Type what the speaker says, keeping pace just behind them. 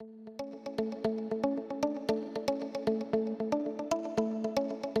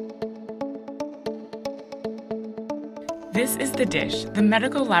This is The Dish, the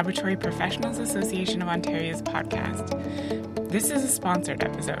Medical Laboratory Professionals Association of Ontario's podcast. This is a sponsored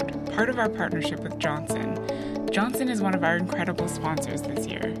episode, part of our partnership with Johnson. Johnson is one of our incredible sponsors this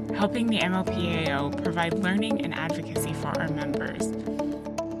year, helping the MLPAO provide learning and advocacy for our members.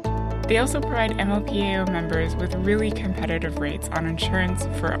 They also provide MLPAO members with really competitive rates on insurance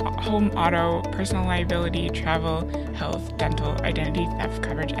for home, auto, personal liability, travel, health, dental, identity theft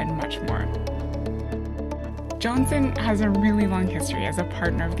coverage, and much more. Johnson has a really long history as a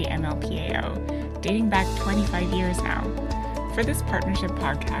partner of the MLPAO, dating back 25 years now. For this partnership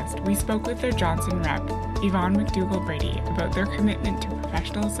podcast, we spoke with their Johnson rep, Yvonne McDougall-Brady, about their commitment to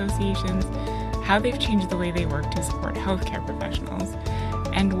professional associations, how they've changed the way they work to support healthcare professionals,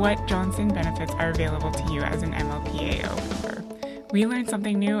 and what Johnson benefits are available to you as an MLPAO member. We learned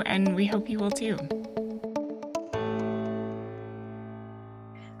something new, and we hope you will too.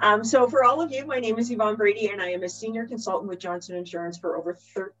 So for all of you, my name is Yvonne Brady, and I am a senior consultant with Johnson Insurance for over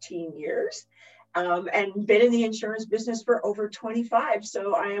 13 years and been in the insurance business for over 25.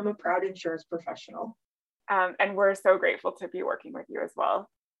 So I am a proud insurance professional. And we're so grateful to be working with you as well.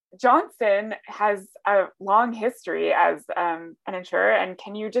 Johnson has a long history as an insurer, and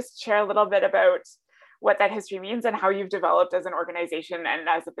can you just share a little bit about what that history means and how you've developed as an organization and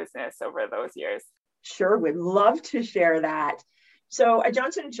as a business over those years? Sure, would love to share that. So at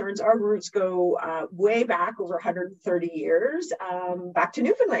Johnson Insurance, our roots go way back over 130 years, back to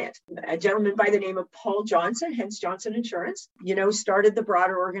Newfoundland. A gentleman by the name of Paul Johnson, hence Johnson Insurance, started the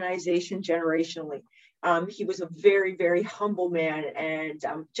broader organization generationally. He was a very, very humble man and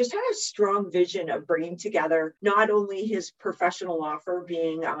just had a strong vision of bringing together not only his professional offer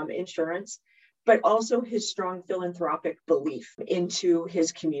being insurance, but also his strong philanthropic belief into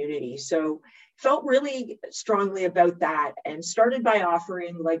his community. So felt really strongly about that and started by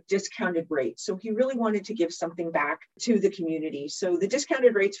offering like discounted rates. So he really wanted to give something back to the community. So the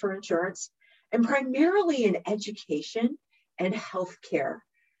discounted rates for insurance and primarily in education and healthcare.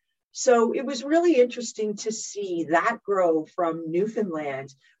 So it was really interesting to see that grow from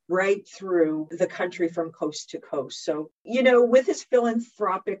Newfoundland right through the country from coast to coast. So, with his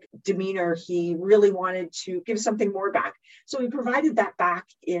philanthropic demeanor, he really wanted to give something more back. So he provided that back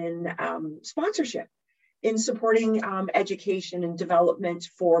in sponsorship, in supporting education and development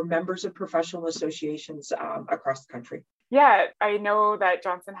for members of professional associations across the country. Yeah, I know that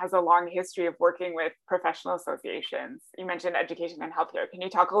Johnson has a long history of working with professional associations. You mentioned education and healthcare. Can you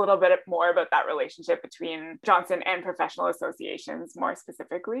talk a little bit more about that relationship between Johnson and professional associations more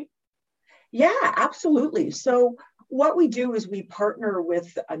specifically? Yeah, absolutely. So what we do is we partner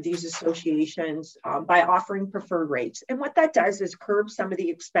with these associations by offering preferred rates. And what that does is curb some of the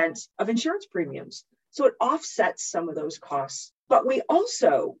expense of insurance premiums. So it offsets some of those costs. But we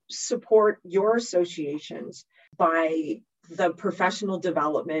also support your associations by the professional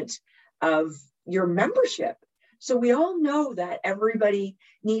development of your membership. So we all know that everybody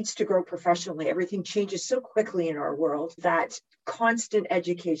needs to grow professionally. Everything changes so quickly in our world that constant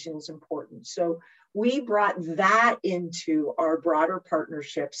education is important. So we brought that into our broader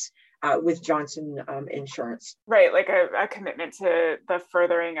partnerships with Johnson Insurance. Right, like a commitment to the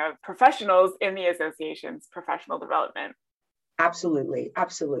furthering of professionals in the association's professional development. Absolutely,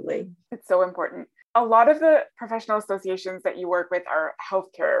 absolutely. It's so important. A lot of the professional associations that you work with are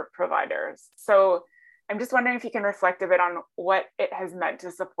healthcare providers. So I'm just wondering if you can reflect a bit on what it has meant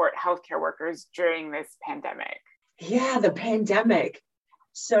to support healthcare workers during this pandemic. Yeah, the pandemic.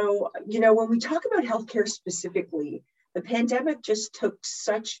 So, when we talk about healthcare specifically, the pandemic just took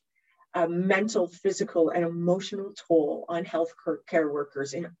such a mental, physical, and emotional toll on healthcare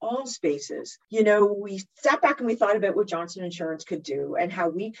workers in all spaces. We sat back and we thought about what Johnson Insurance could do and how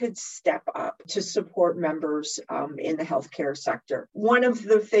we could step up to support members in the healthcare sector. One of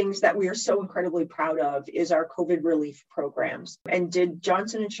the things that we are so incredibly proud of is our COVID relief programs. And did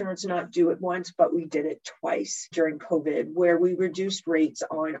Johnson Insurance not do it once, but we did it twice during COVID, where we reduced rates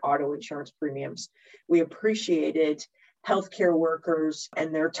on auto insurance premiums. We appreciated healthcare workers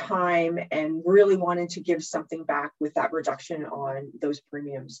and their time and really wanted to give something back with that reduction on those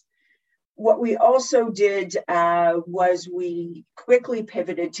premiums. What we also did was we quickly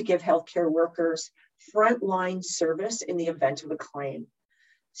pivoted to give healthcare workers frontline service in the event of a claim.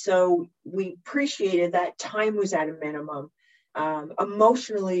 So we appreciated that time was at a minimum.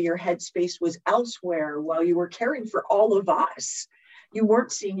 Emotionally, your headspace was elsewhere while you were caring for all of us. You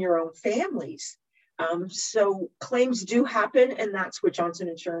weren't seeing your own families. So claims do happen, and that's what Johnson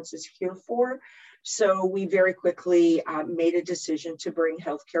Insurance is here for. So we very quickly made a decision to bring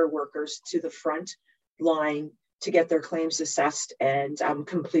healthcare workers to the front line to get their claims assessed and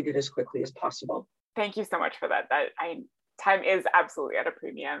completed as quickly as possible. Thank you so much for that. I time is absolutely at a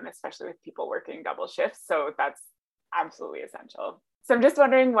premium, especially with people working double shifts. So that's absolutely essential. So I'm just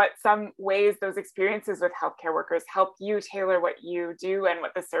wondering what some ways those experiences with healthcare workers help you tailor what you do and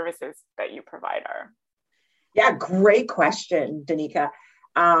what the services that you provide are. Yeah, great question, Danica.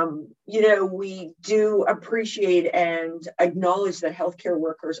 We do appreciate and acknowledge that healthcare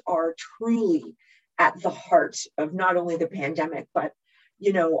workers are truly at the heart of not only the pandemic, but,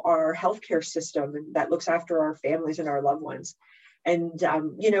 our healthcare system that looks after our families and our loved ones. And,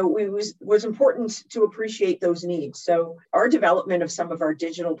 it was important to appreciate those needs. So our development of some of our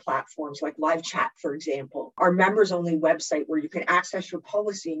digital platforms like live chat, for example, our members only website where you can access your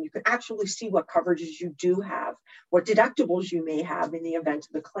policy and you can actually see what coverages you do have, what deductibles you may have in the event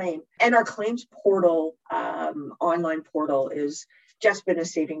of the claim. And our claims portal, online portal is just been a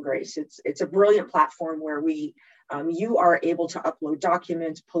saving grace. It's a brilliant platform where you are able to upload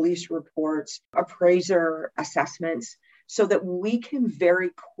documents, police reports, appraiser assessments, so that we can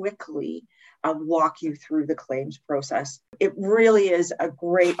very quickly walk you through the claims process. It really is a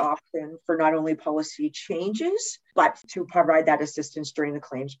great option for not only policy changes, but to provide that assistance during the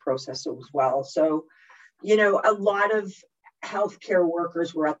claims process as well. So, a lot of healthcare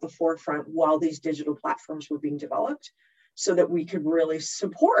workers were at the forefront while these digital platforms were being developed, so that we could really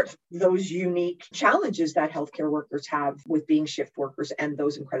support those unique challenges that healthcare workers have with being shift workers and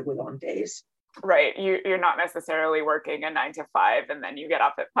those incredibly long days. Right. You're not necessarily working a 9 to 5 and then you get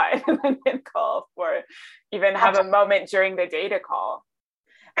up at 5 and then you call, or even have a moment during the day to call.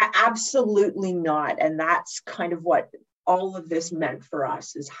 Absolutely not. And that's kind of what all of this meant for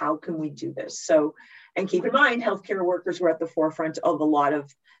us, is how can we do this? So, and keep in mind, healthcare workers were at the forefront of a lot of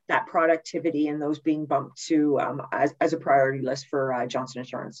that productivity and those being bumped to as a priority list for Johnson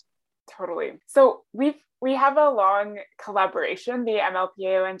Insurance. Totally. So we have a long collaboration, the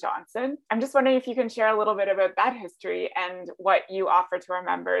MLPAO and Johnson. I'm just wondering if you can share a little bit about that history and what you offer to our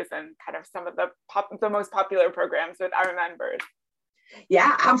members and kind of some of the most popular programs with our members.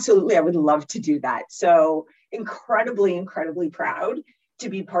 Yeah, absolutely. I would love to do that. So incredibly proud to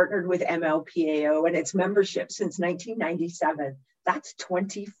be partnered with MLPAO and its membership since 1997. That's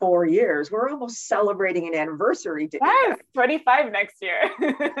 24 years. We're almost celebrating an anniversary. Yes, 25 next year.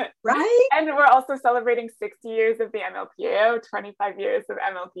 Right? And we're also celebrating 60 years of the MLPAO, 25 years of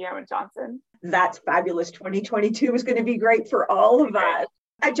MLPAO and Johnson. That's fabulous. 2022 is going to be great for all of us.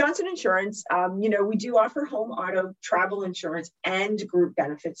 At Johnson Insurance, we do offer home, auto, travel insurance, and group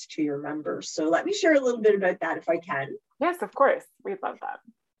benefits to your members. So let me share a little bit about that if I can. Yes, of course. We'd love that.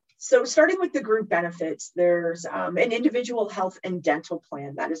 So starting with the group benefits, there's an individual health and dental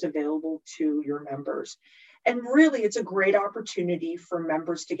plan that is available to your members. And really, it's a great opportunity for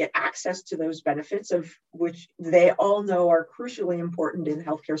members to get access to those benefits, of which they all know are crucially important in the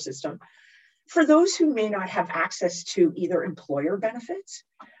healthcare system. For those who may not have access to either employer benefits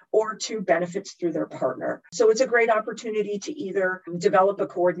or to benefits through their partner. So it's a great opportunity to either develop a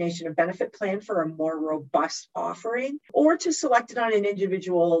coordination of benefit plan for a more robust offering, or to select it on an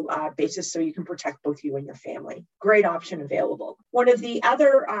individual basis so you can protect both you and your family. Great option available. One of the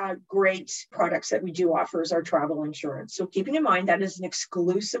other great products that we do offer is our travel insurance. So keeping in mind that is an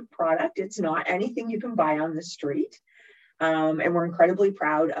exclusive product. It's not anything you can buy on the street. And we're incredibly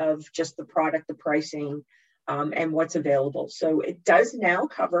proud of just the product, the pricing, and what's available. So it does now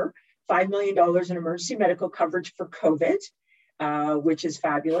cover $5 million in emergency medical coverage for COVID, which is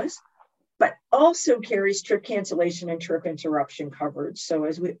fabulous, but also carries trip cancellation and trip interruption coverage. So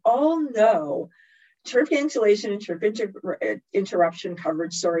as we all know, trip cancellation and trip interruption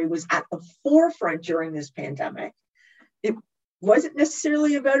coverage, was at the forefront during this pandemic. It wasn't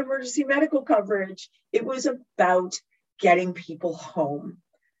necessarily about emergency medical coverage. It was about getting people home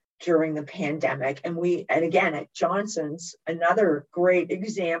during the pandemic. And again, at Johnson's, another great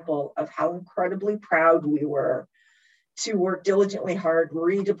example of how incredibly proud we were to work diligently hard,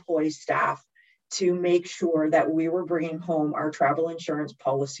 redeploy staff to make sure that we were bringing home our travel insurance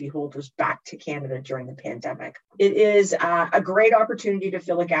policyholders back to Canada during the pandemic. It is a great opportunity to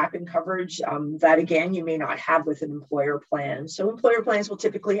fill a gap in coverage that, again, you may not have with an employer plan. So employer plans will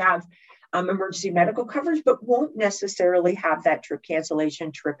typically have emergency medical coverage, but won't necessarily have that trip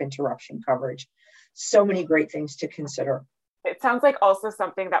cancellation, trip interruption coverage. So many great things to consider. It sounds like also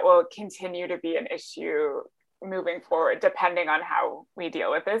something that will continue to be an issue moving forward, depending on how we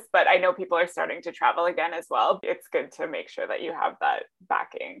deal with this. But I know people are starting to travel again as well. It's good to make sure that you have that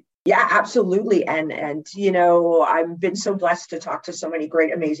backing. Yeah, absolutely. And I've been so blessed to talk to so many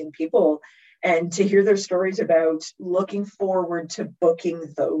great, amazing people and to hear their stories about looking forward to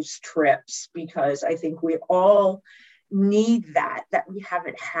booking those trips, because I think we all need that we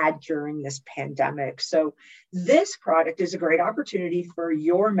haven't had during this pandemic. So this product is a great opportunity for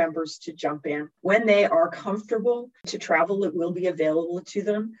your members to jump in when they are comfortable to travel. It will be available to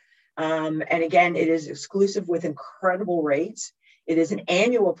them. And again, it is exclusive with incredible rates. It is an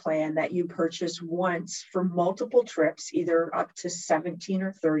annual plan that you purchase once for multiple trips, either up to 17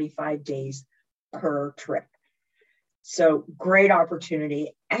 or 35 days per trip. So great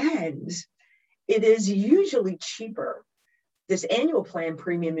opportunity. And it is usually cheaper. This annual plan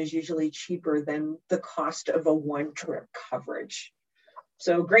premium is usually cheaper than the cost of a one-trip coverage.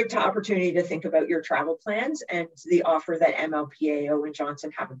 So great opportunity to think about your travel plans and the offer that MLPAO and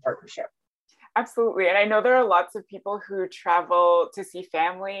Johnson have in partnership. Absolutely. And I know there are lots of people who travel to see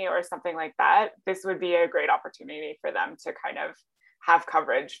family or something like that. This would be a great opportunity for them to kind of have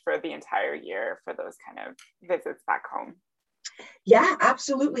coverage for the entire year for those kind of visits back home. Yeah,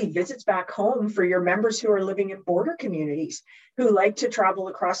 absolutely. Visits back home for your members who are living in border communities, who like to travel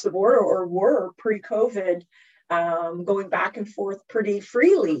across the border or were pre-COVID going back and forth pretty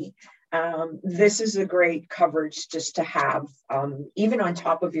freely. This is a great coverage just to have, even on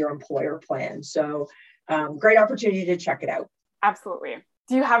top of your employer plan. So great opportunity to check it out. Absolutely.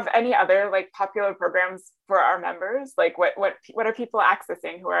 Do you have any other like popular programs for our members? Like what are people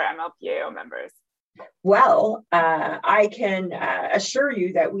accessing who are MLPAO members? Well, I can assure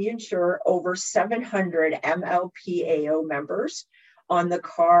you that we insure over 700 MLPAO members on the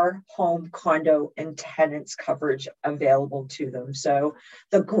car, home, condo, and tenants coverage available to them. So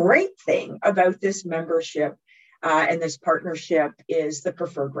the great thing about this membership and this partnership is the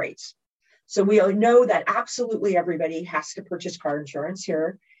preferred rates. So we know that absolutely everybody has to purchase car insurance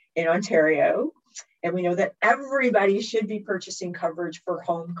here in Ontario. And we know that everybody should be purchasing coverage for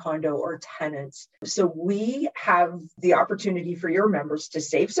home, condo, or tenants. So we have the opportunity for your members to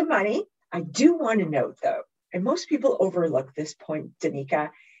save some money. I do want to note, though, and most people overlook this point, Danica,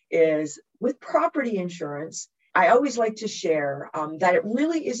 is with property insurance, I always like to share that it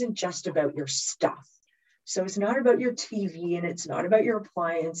really isn't just about your stuff. So it's not about your TV and it's not about your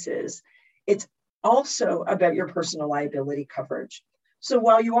appliances. It's also about your personal liability coverage. So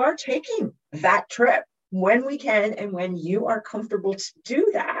while you are taking that trip, when we can and when you are comfortable to do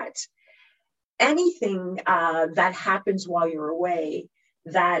that, anything that happens while you're away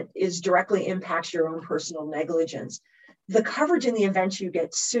that is directly impacts your own personal negligence, the coverage in the event you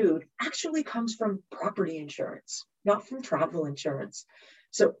get sued actually comes from property insurance, not from travel insurance.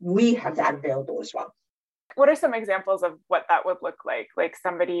 So we have that available as well. What are some examples of what that would look like? Like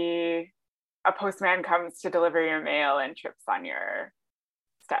a postman comes to deliver your mail and trips on your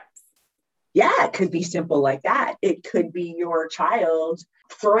steps. Yeah, it could be simple like that. It could be your child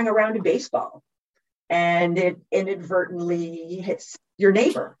throwing around a baseball and it inadvertently hits your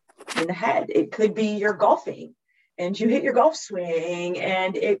neighbor in the head. It could be you're golfing and you hit your golf swing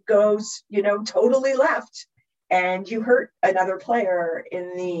and it goes, totally left and you hurt another player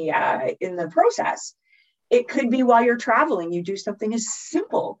in the process. It could be while you're traveling, you do something as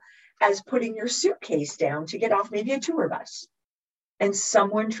simple as putting your suitcase down to get off maybe a tour bus and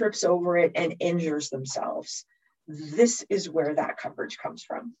someone trips over it and injures themselves. This is where that coverage comes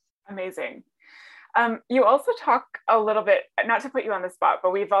from. Amazing. You also talk a little bit, not to put you on the spot,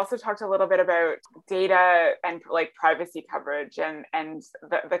 but we've also talked a little bit about data and like privacy coverage and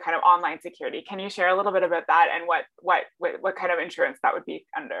the kind of online security. Can you share a little bit about that and what kind of insurance that would be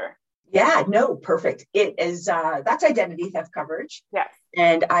under? Yeah, no, perfect. It is, that's identity theft coverage. Yes.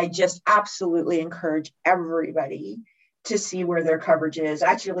 And I just absolutely encourage everybody to see where their coverage is.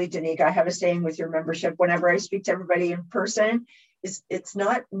 Actually, Danica, I have a saying with your membership, whenever I speak to everybody in person, it's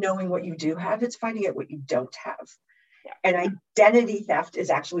not knowing what you do have, it's finding out what you don't have. Yeah. And identity theft is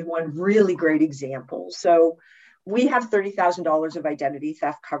actually one really great example. So we have $30,000 of identity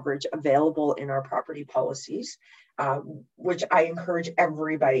theft coverage available in our property policies, which I encourage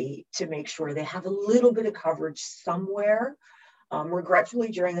everybody to make sure they have a little bit of coverage somewhere. Regretfully,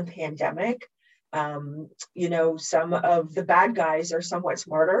 during the pandemic, some of the bad guys are somewhat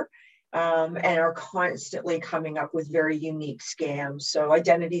smarter and are constantly coming up with very unique scams. So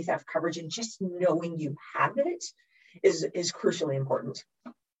identity theft coverage and just knowing you have it is crucially important.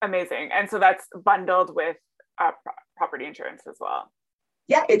 Amazing. And so that's bundled with property insurance as well.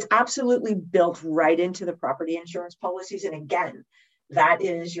 Yeah, it's absolutely built right into the property insurance policies. And again, that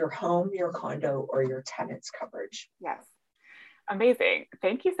is your home, your condo, or your tenant's coverage. Yes. Amazing.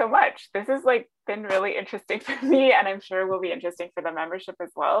 Thank you so much. This has been really interesting for me, and I'm sure will be interesting for the membership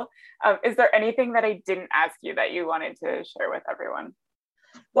as well. Is there anything that I didn't ask you that you wanted to share with everyone?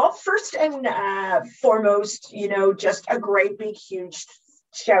 Well, first and foremost, just a great big huge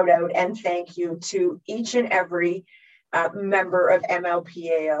shout out and thank you to each and every member of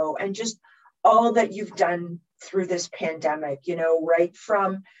MLPAO, and just all that you've done through this pandemic, right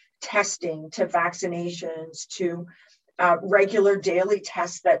from testing to vaccinations to regular daily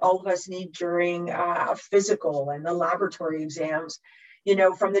tests that all of us need during a physical and the laboratory exams,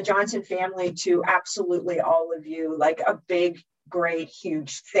 from the Johnson family to absolutely all of you, like a big, great,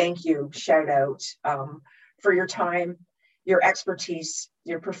 huge thank you, shout out for your time, your expertise,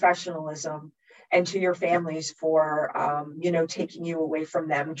 your professionalism, and to your families for, taking you away from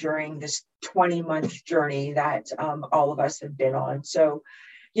them during this 20-month journey that all of us have been on. So,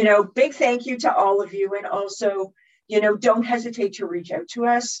 big thank you to all of you. And also, don't hesitate to reach out to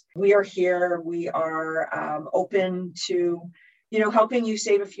us. We are here. We are open to, helping you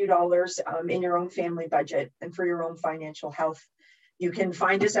save a few dollars in your own family budget and for your own financial health. You can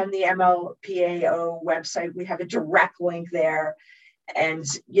find us on the MLPAO website. We have a direct link there. And,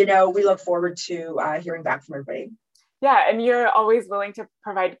 we look forward to hearing back from everybody. Yeah. And you're always willing to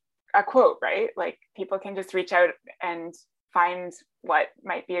provide a quote, right? Like people can just reach out and find what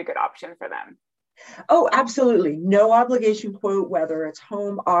might be a good option for them. Oh, absolutely. No obligation quote, whether it's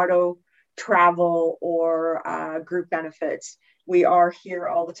home, auto, travel, or group benefits. We are here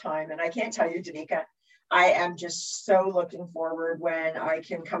all the time. And I can't tell you, Danica, I am just so looking forward when I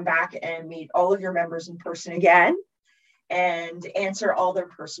can come back and meet all of your members in person again and answer all their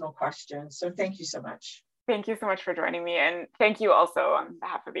personal questions. So thank you so much. Thank you so much for joining me. And thank you also on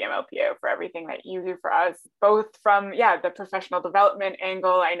behalf of the MLPAO for everything that you do for us, both from, the professional development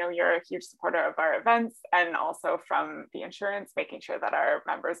angle. I know you're a huge supporter of our events, and also from the insurance, making sure that our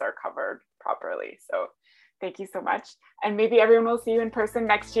members are covered properly. So thank you so much. And maybe everyone will see you in person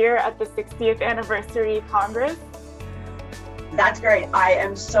next year at the 60th anniversary Congress. That's great. I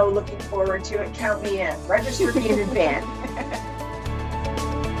am so looking forward to it. Count me in. Register me in advance.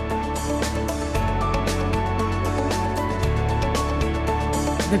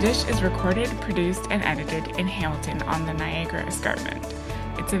 The Dish is recorded, produced, and edited in Hamilton on the Niagara Escarpment.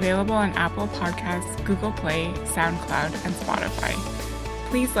 It's available on Apple Podcasts, Google Play, SoundCloud, and Spotify.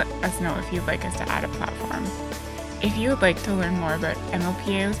 Please let us know if you'd like us to add a platform. If you would like to learn more about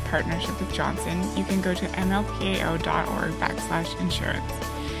MLPAO's partnership with Johnson, you can go to mlpao.org/insurance.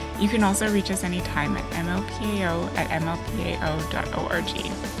 You can also reach us anytime at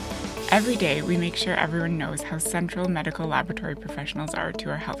mlpao@mlpao.org. Every day, we make sure everyone knows how central medical laboratory professionals are to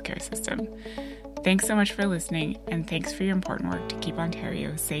our healthcare system. Thanks so much for listening, and thanks for your important work to keep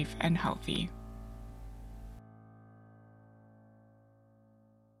Ontario safe and healthy.